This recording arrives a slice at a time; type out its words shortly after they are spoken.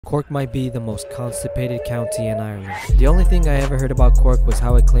Cork might be the most constipated county in Ireland. The only thing I ever heard about Cork was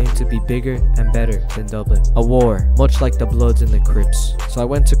how it claimed to be bigger and better than Dublin. A war, much like the Bloods and the Crips. So I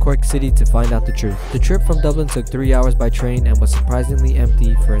went to Cork City to find out the truth. The trip from Dublin took 3 hours by train and was surprisingly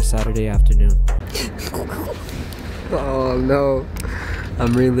empty for a Saturday afternoon. Oh no,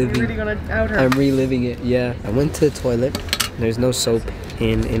 I'm reliving. You're really gonna out her. I'm reliving it, yeah. I went to the toilet. There's no soap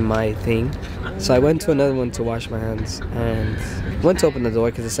in my thing. So I went to another one to wash my hands and went to open the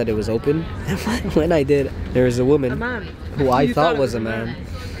door because it said it was open. And when I did, there was a woman who I thought was a man.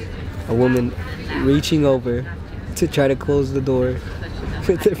 A woman reaching over to try to close the door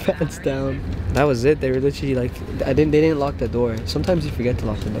with their pants down. That was it. They were literally like, they didn't lock the door. Sometimes you forget to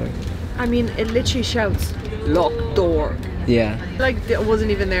lock the door. I mean, it literally shouts, "Lock door." Yeah. Like, it wasn't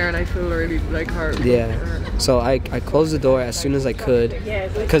even there and I feel really like hurt. Yeah. So I closed the door as soon as I could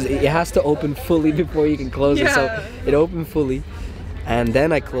because it has to open fully before you can close it. So it opened fully and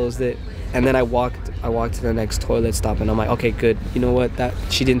then I closed it and then I walked to the next toilet stop and I'm like, okay, good. You know what? That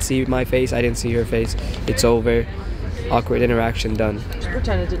she didn't see my face. I didn't see her face. It's over. Awkward interaction done. Just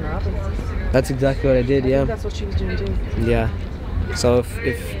pretend it didn't happen. That's exactly what I did. Yeah. That's what she was doing too. Yeah. So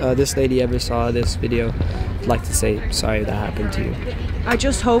if this lady ever saw this video, I'd like to say sorry that happened to you. I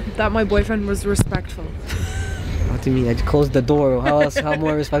just hope that my boyfriend was respectful. What do you mean? I just closed the door. How else? How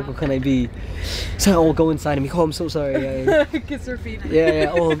more respectful can I be? So I'll go inside and be, oh, I'm so sorry. Yeah. Kiss her feet.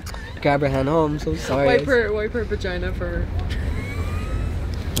 Yeah. Oh, grab her hand. Oh, I'm so sorry. Wipe her vagina for her.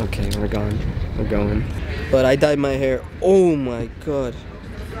 Okay, we're gone. We're going. But I dyed my hair. Oh my god.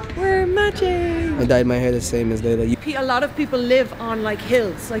 We're matching. I dyed my hair the same as Layla. A lot of people live on like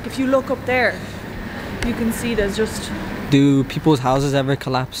hills. Like if you look up there, you can see there's just. Do people's houses ever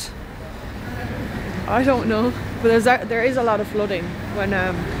collapse? I don't know, but there is a lot of flooding when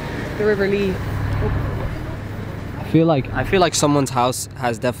the River Lee. I feel like someone's house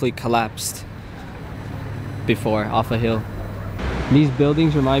has definitely collapsed before off a hill. These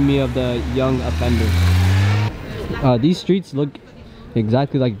buildings remind me of the Young Offenders. These streets look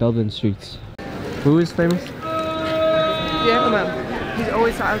exactly like Dublin streets. Who is famous? Yeah, man. He's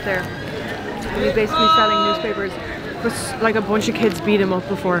always out there. And he's basically selling newspapers. But like a bunch of kids beat him up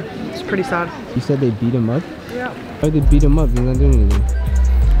before. It's pretty sad. You said they beat him up? Yeah. Why did they beat him up? He's not doing anything.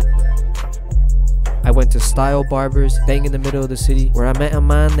 I went to Style Barbers, bang in the middle of the city, where I met a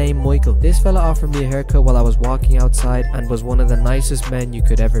man named Michael. This fella offered me a haircut while I was walking outside and was one of the nicest men you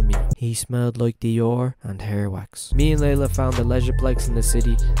could ever meet. He smelled like Dior and hair wax. Me and Layla found a leisureplex in the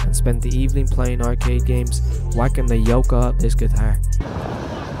city and spent the evening playing arcade games, whacking the yoke out this guitar.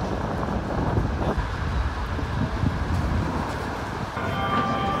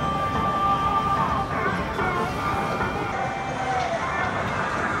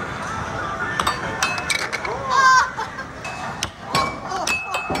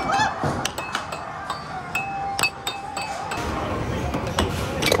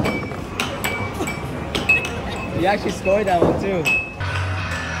 You actually scored that one too.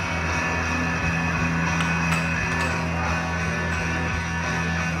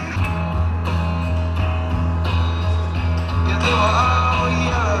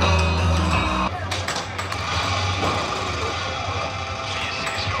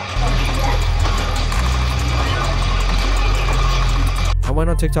 I went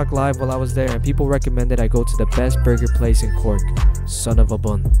on TikTok live while I was there and people recommended I go to the best burger place in Cork. Son of a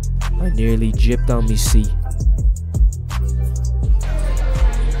bun. I nearly gypped on me seat.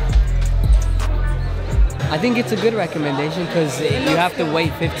 I think it's a good recommendation because you have to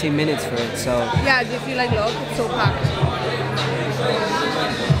wait 15 minutes for it, so. Yeah, if you like look, it's so packed.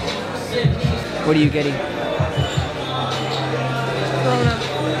 What are you getting? Corona.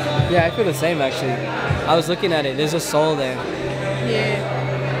 Yeah, I feel the same actually. I was looking at it, there's a soul there. Yeah.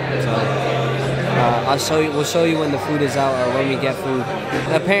 So, we'll show you when the food is out or when we get food.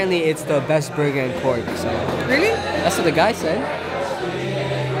 Apparently it's the best burger in Cork, so. Really? That's what the guy said.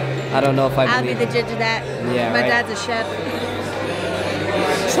 I don't know if I believe. I'll be the judge of that. Yeah, My right. dad's a chef.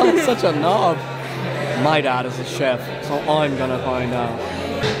 Sounds such a knob. My dad is a chef, so I'm gonna find out.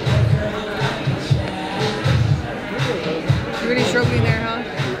 You're really struggling there, huh?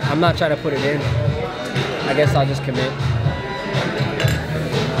 I'm not trying to put it in. I guess I'll just commit.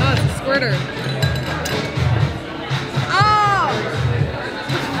 Oh, it's a squirter. Oh!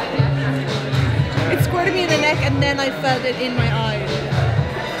 It squirted me in the neck and then I felt it in my eye.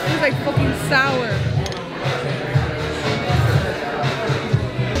 It was like fucking sour.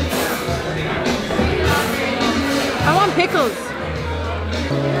 I want pickles.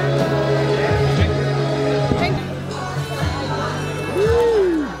 Thank you.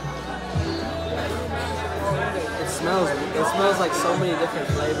 It smells like so many different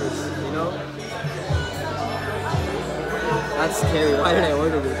flavors, you know? That's scary. Why did I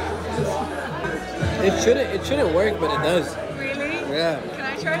order this? It shouldn't work, but it does. Really? Yeah. Can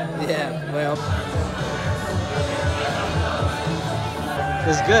I try? Yeah, well.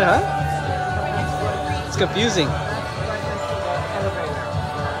 It's good, huh? It's confusing.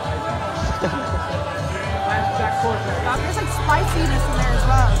 There's like spiciness in there as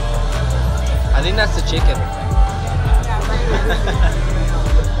well. I think that's the chicken.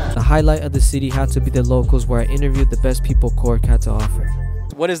 The highlight of the city had to be the locals, where I interviewed the best people Cork had to offer.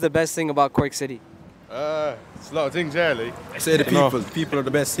 What is the best thing about Cork City? It's a lot of things, really. I say the people. The people are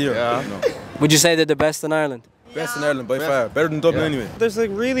the best here. Yeah. Would you say they're the best in Ireland? Best in Ireland by far. Better than Dublin anyway. There's like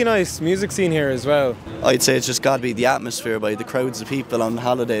really nice music scene here as well. I'd say it's just got to be the atmosphere by the crowds of people on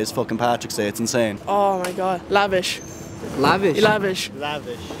holidays. Fucking Patrick's Day, it's insane. Oh my god, lavish. Lavish. Lavish.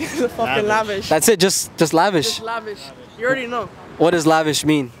 Lavish. Fucking lavish. That's it, just lavish. Just lavish. You already know. What does lavish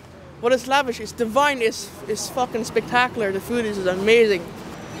mean? What is lavish? It's divine, it's fucking spectacular. The food is amazing.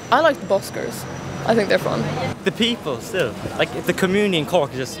 I like the buskers. I think they're fun. The people still. Like the community in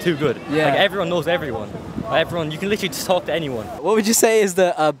Cork is just too good. Yeah. Like everyone knows everyone. Everyone, you can literally just talk to anyone. What would you say is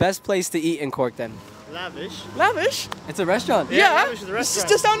the best place to eat in Cork then? Lavish. Lavish? It's a restaurant. Yeah. Lavish is a It's restaurant.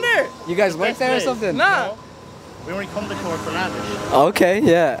 just down there. You guys went there or place. something? Nah. We only come to Cork for lavish. Okay,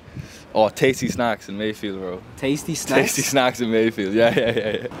 yeah. Oh, tasty snacks in Mayfield, bro. Tasty snacks. Tasty snacks in Mayfield.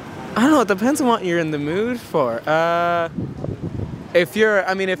 Yeah. I don't know. It depends on what you're in the mood for. If you're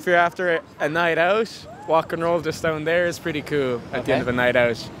after a night out, walk and roll just down there is pretty cool at the end of a night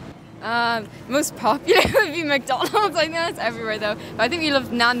out. Most popular would be McDonald's. I think that's everywhere though. But I think we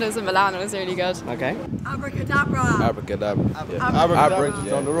love Nando's in Milano. It's really good. Okay. Abracadabra. Abracadabra.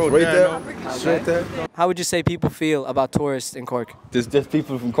 Abracadabra. On the road. Right there. Straight there. How would you say people feel about tourists in Cork? There's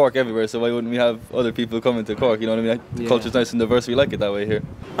people from Cork everywhere, so why wouldn't we have other people coming to Cork? You know what I mean? Like, the culture's nice and diverse. We like it that way here.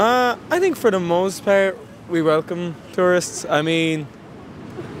 I think for the most part, we welcome tourists. I mean,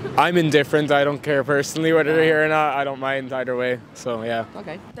 I'm indifferent. I don't care personally whether they're here or not. I don't mind either way. So yeah.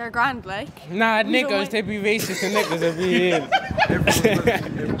 Okay. They're grand, like. Nah, niggers, they be racist to niggers, they be in.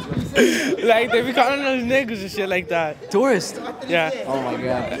 Like, they be calling us niggers and shit like that. Tourist? Yeah. Oh my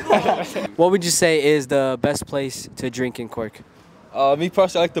god. What would you say is the best place to drink in Cork? Me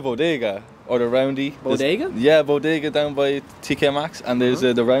personally, I like the Bodega or the Roundy. Bodega? Yeah, Bodega down by TK Maxx, and there's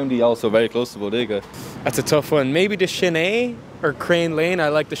the Roundy also very close to Bodega. That's a tough one. Maybe the Shinay or Crane Lane. I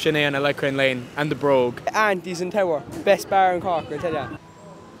like the Shinay and I like Crane Lane. And the Brogue. Auntie's in Tower. Best bar in Cork, I tell ya.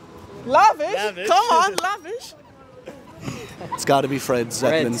 Lavish? Come on, lavish. It's got to be Fred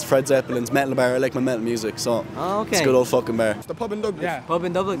Zeppelin's. Fred Zeppelin's metal bar. I like my metal music, so Okay. it's a good old fucking bar. It's the pub in Douglas. Yeah. Pub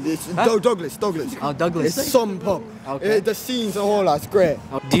in Dublin? It's Huh? Douglas. Oh, Douglas. It's some pub. Okay. The scenes and all that's great.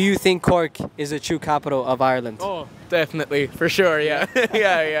 Do you think Cork is a true capital of Ireland? Oh, definitely. For sure, yeah.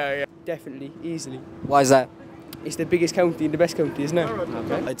 yeah. Definitely, easily. Why is that? It's the biggest county, the best county, isn't it?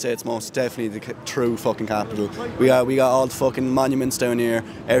 Okay. I'd say it's most definitely the true fucking capital. We got all the fucking monuments down here.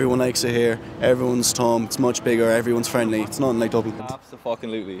 Everyone likes it here. Everyone's home. It's much bigger. Everyone's friendly. It's nothing like Dublin.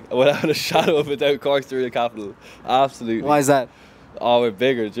 Absolutely. Without a shadow of a doubt, Cork's the real capital. Absolutely. Why is that? Oh, we're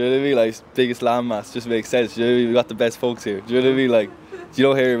bigger. Do you know what I mean? Like, biggest landmass just makes sense. Do you know what I mean? We got the best folks here. Do you know what I mean? Like, you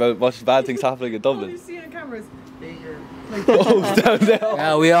don't hear about much bad things happening in Dublin. see it on cameras. Oh, down there.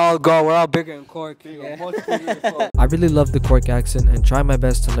 Yeah, we're all bigger in Cork. I really love the Cork accent and try my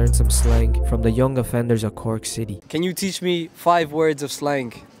best to learn some slang from the young offenders of Cork City. Can you teach me 5 words of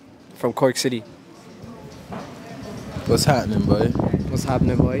slang from Cork City? What's happening, boy? What's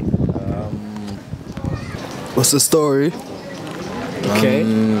happening, boy? What's the story? Okay.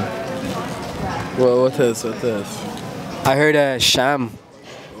 Well, what else? I heard a sham.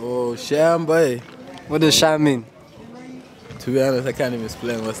 Oh, sham, boy. What does sham mean? To be honest, I can't even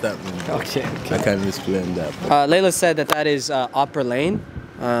explain what's that mean. Okay. I can't even explain that. Layla said that is Opera Lane.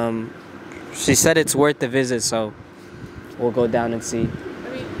 She said it's worth the visit, so we'll go down and see.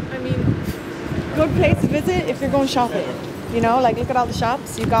 I mean, good place to visit if you're going shopping. You know, like look at all the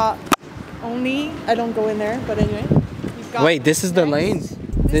shops. You got only. I don't go in there, but anyway. You've got Wait, this is the lane?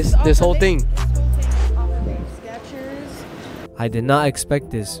 This This whole thing? Skechers. I did not expect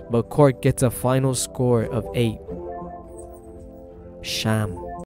this, but Cork gets a final score of 8. Sham.